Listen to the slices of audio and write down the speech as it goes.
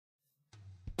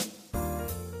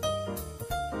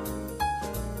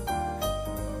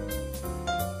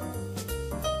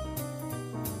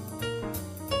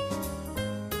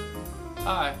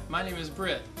Hi, my name is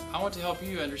Britt. I want to help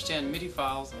you understand MIDI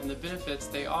files and the benefits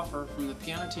they offer from the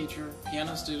piano teacher,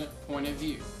 piano student point of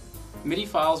view. MIDI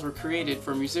files were created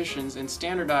for musicians and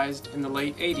standardized in the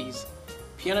late 80s.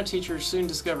 Piano teachers soon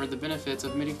discovered the benefits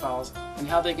of MIDI files and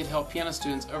how they could help piano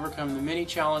students overcome the many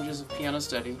challenges of piano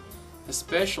study,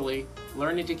 especially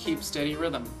learning to keep steady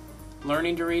rhythm,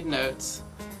 learning to read notes,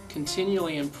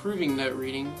 continually improving note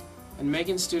reading, and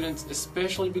making students,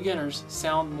 especially beginners,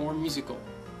 sound more musical.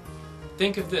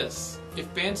 Think of this: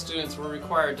 if band students were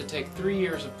required to take 3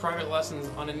 years of private lessons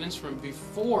on an instrument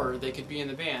before they could be in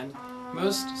the band,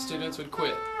 most students would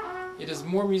quit. It is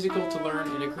more musical to learn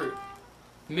in a group.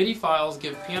 MIDI files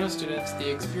give piano students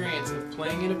the experience of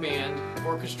playing in a band,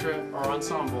 orchestra, or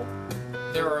ensemble.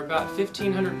 There are about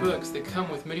 1,500 books that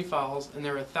come with MIDI files, and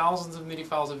there are thousands of MIDI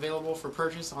files available for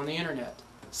purchase on the internet.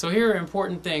 So here are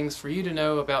important things for you to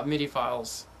know about MIDI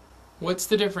files. What's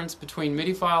the difference between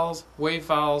MIDI files, WAV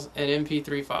files, and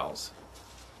MP3 files?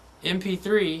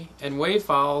 MP3 and WAV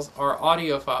files are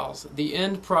audio files, the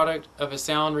end product of a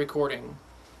sound recording.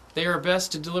 They are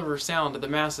best to deliver sound to the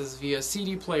masses via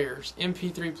CD players,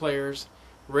 MP3 players,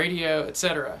 radio,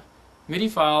 etc. MIDI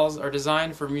files are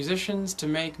designed for musicians to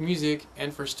make music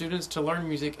and for students to learn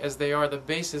music, as they are the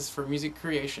basis for music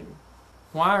creation.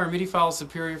 Why are MIDI files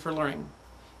superior for learning?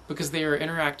 Because they are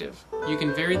interactive. You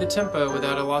can vary the tempo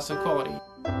without a loss of quality.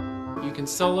 You can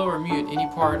solo or mute any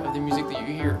part of the music that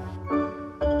you hear.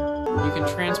 You can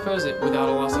transpose it without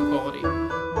a loss of quality.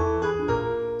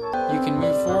 You can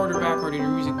move forward or backward in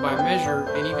your music by measure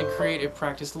and even create a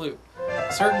practice loop.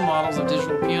 Certain models of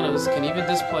digital pianos can even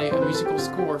display a musical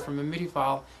score from a MIDI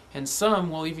file, and some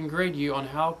will even grade you on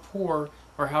how poor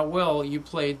or how well you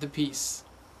played the piece.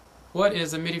 What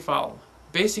is a MIDI file?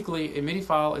 Basically, a MIDI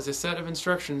file is a set of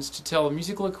instructions to tell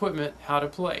musical equipment how to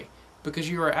play. Because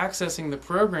you are accessing the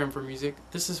program for music,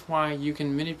 this is why you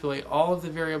can manipulate all of the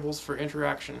variables for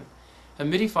interaction. A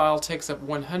MIDI file takes up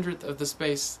 1/100th of the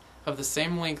space of the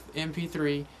same length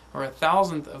MP3 or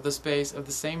 1,000th of the space of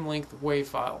the same length WAV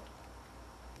file.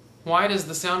 Why does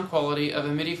the sound quality of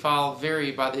a MIDI file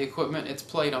vary by the equipment it's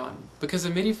played on? Because a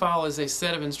MIDI file is a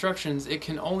set of instructions, it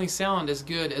can only sound as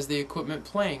good as the equipment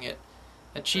playing it.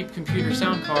 A cheap computer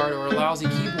sound card or a lousy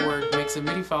keyboard makes a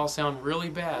MIDI file sound really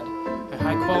bad. A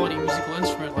high-quality musical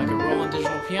instrument like a Roland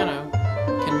digital piano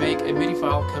can make a MIDI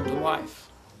file come to life.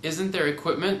 Isn't there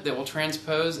equipment that will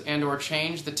transpose and or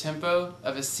change the tempo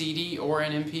of a CD or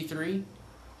an MP3?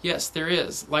 Yes, there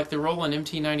is, like the Roland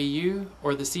MT90U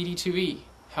or the CD2E.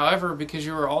 However, because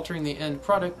you are altering the end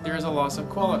product, there is a loss of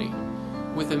quality.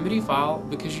 With a MIDI file,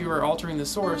 because you are altering the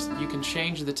source, you can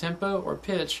change the tempo or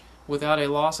pitch without a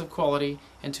loss of quality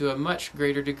and to a much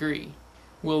greater degree.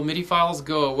 Will MIDI files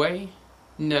go away?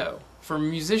 No. For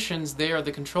musicians, they are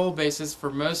the control basis for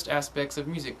most aspects of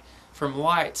music, from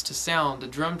lights to sound to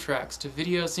drum tracks to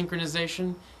video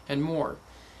synchronization and more.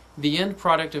 The end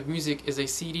product of music is a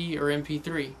CD or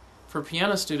MP3. For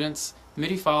piano students,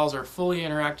 MIDI files are fully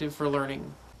interactive for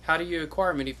learning. How do you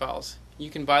acquire MIDI files? You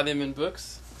can buy them in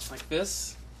books like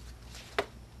this.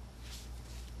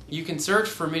 You can search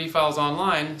for MIDI files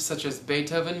online, such as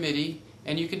Beethoven MIDI,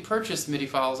 and you can purchase MIDI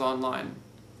files online.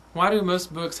 Why do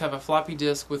most books have a floppy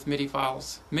disk with MIDI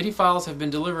files? MIDI files have been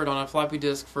delivered on a floppy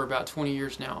disk for about 20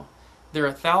 years now. There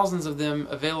are thousands of them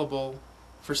available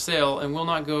for sale and will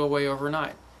not go away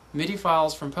overnight. MIDI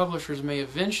files from publishers may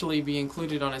eventually be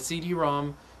included on a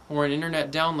CD-ROM or an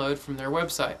internet download from their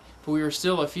website, but we are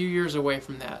still a few years away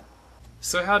from that.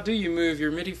 So how do you move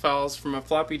your MIDI files from a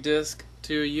floppy disk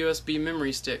to a USB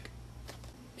memory stick?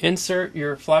 Insert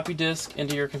your floppy disk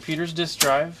into your computer's disk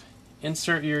drive.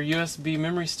 Insert your USB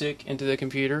memory stick into the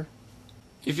computer.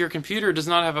 If your computer does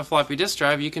not have a floppy disk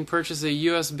drive, you can purchase a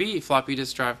USB floppy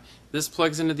disk drive. This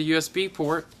plugs into the USB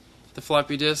port. The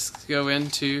floppy disks go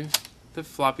into the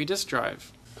floppy disk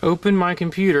drive. Open My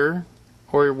Computer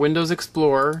or Windows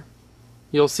Explorer.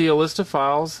 You'll see a list of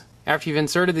files. After you've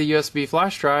inserted the USB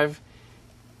flash drive,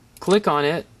 click on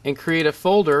it and create a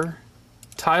folder.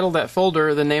 Title that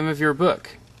folder the name of your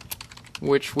book,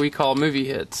 which we call Movie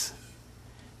Hits.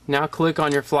 Now click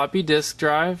on your floppy disk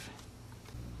drive,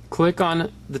 click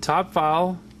on the top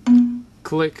file,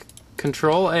 click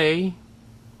Control A,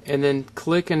 and then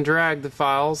click and drag the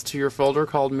files to your folder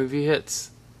called Movie Hits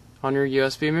on your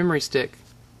USB memory stick.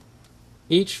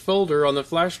 Each folder on the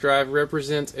flash drive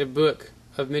represents a book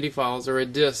of MIDI files or a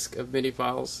disk of MIDI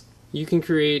files. You can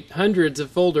create hundreds of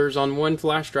folders on one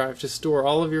flash drive to store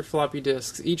all of your floppy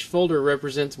disks. Each folder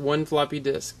represents one floppy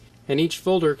disk, and each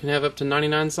folder can have up to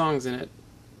 99 songs in it.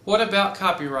 What about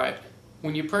copyright?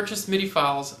 When you purchase MIDI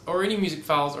files, or any music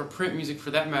files or print music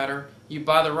for that matter, you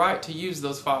buy the right to use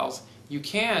those files. You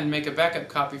can make a backup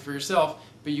copy for yourself,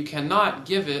 but you cannot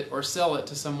give it or sell it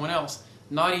to someone else,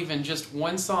 not even just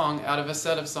one song out of a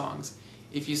set of songs.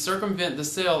 If you circumvent the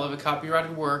sale of a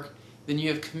copyrighted work, then you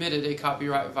have committed a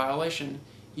copyright violation.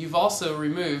 You've also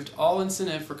removed all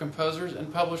incentive for composers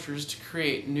and publishers to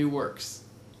create new works.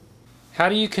 How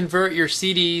do you convert your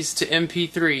CDs to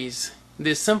MP3s?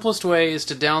 The simplest way is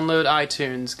to download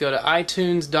iTunes. Go to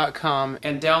iTunes.com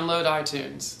and download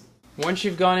iTunes. Once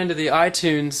you've gone into the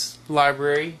iTunes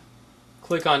library,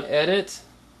 click on Edit,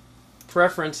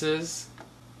 Preferences,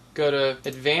 go to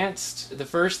Advanced. The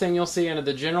first thing you'll see under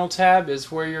the General tab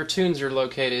is where your tunes are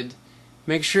located.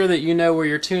 Make sure that you know where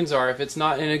your tunes are. If it's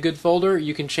not in a good folder,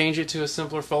 you can change it to a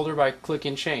simpler folder by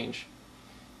clicking Change.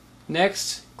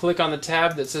 Next, click on the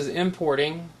tab that says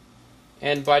Importing,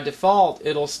 and by default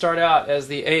it'll start out as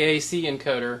the AAC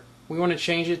encoder. We want to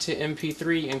change it to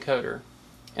MP3 encoder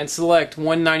and select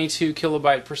 192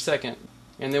 kilobyte per second,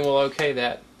 and then we'll OK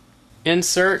that.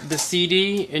 Insert the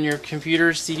CD in your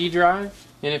computer's CD drive.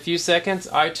 In a few seconds,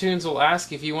 iTunes will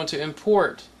ask if you want to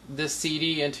import this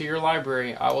CD into your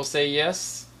library. I will say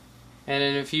yes, and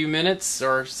in a few minutes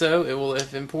or so it will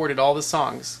have imported all the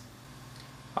songs.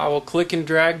 I will click and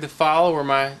drag the file where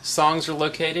my songs are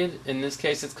located. In this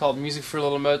case it's called Music for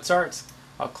Little Mozarts.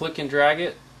 I'll click and drag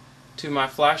it to my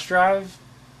flash drive,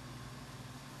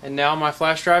 and now my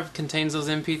flash drive contains those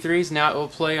MP3s. Now it will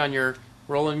play on your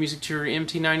Roland Music Tutor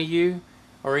MT90U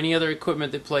or any other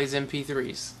equipment that plays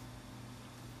MP3s.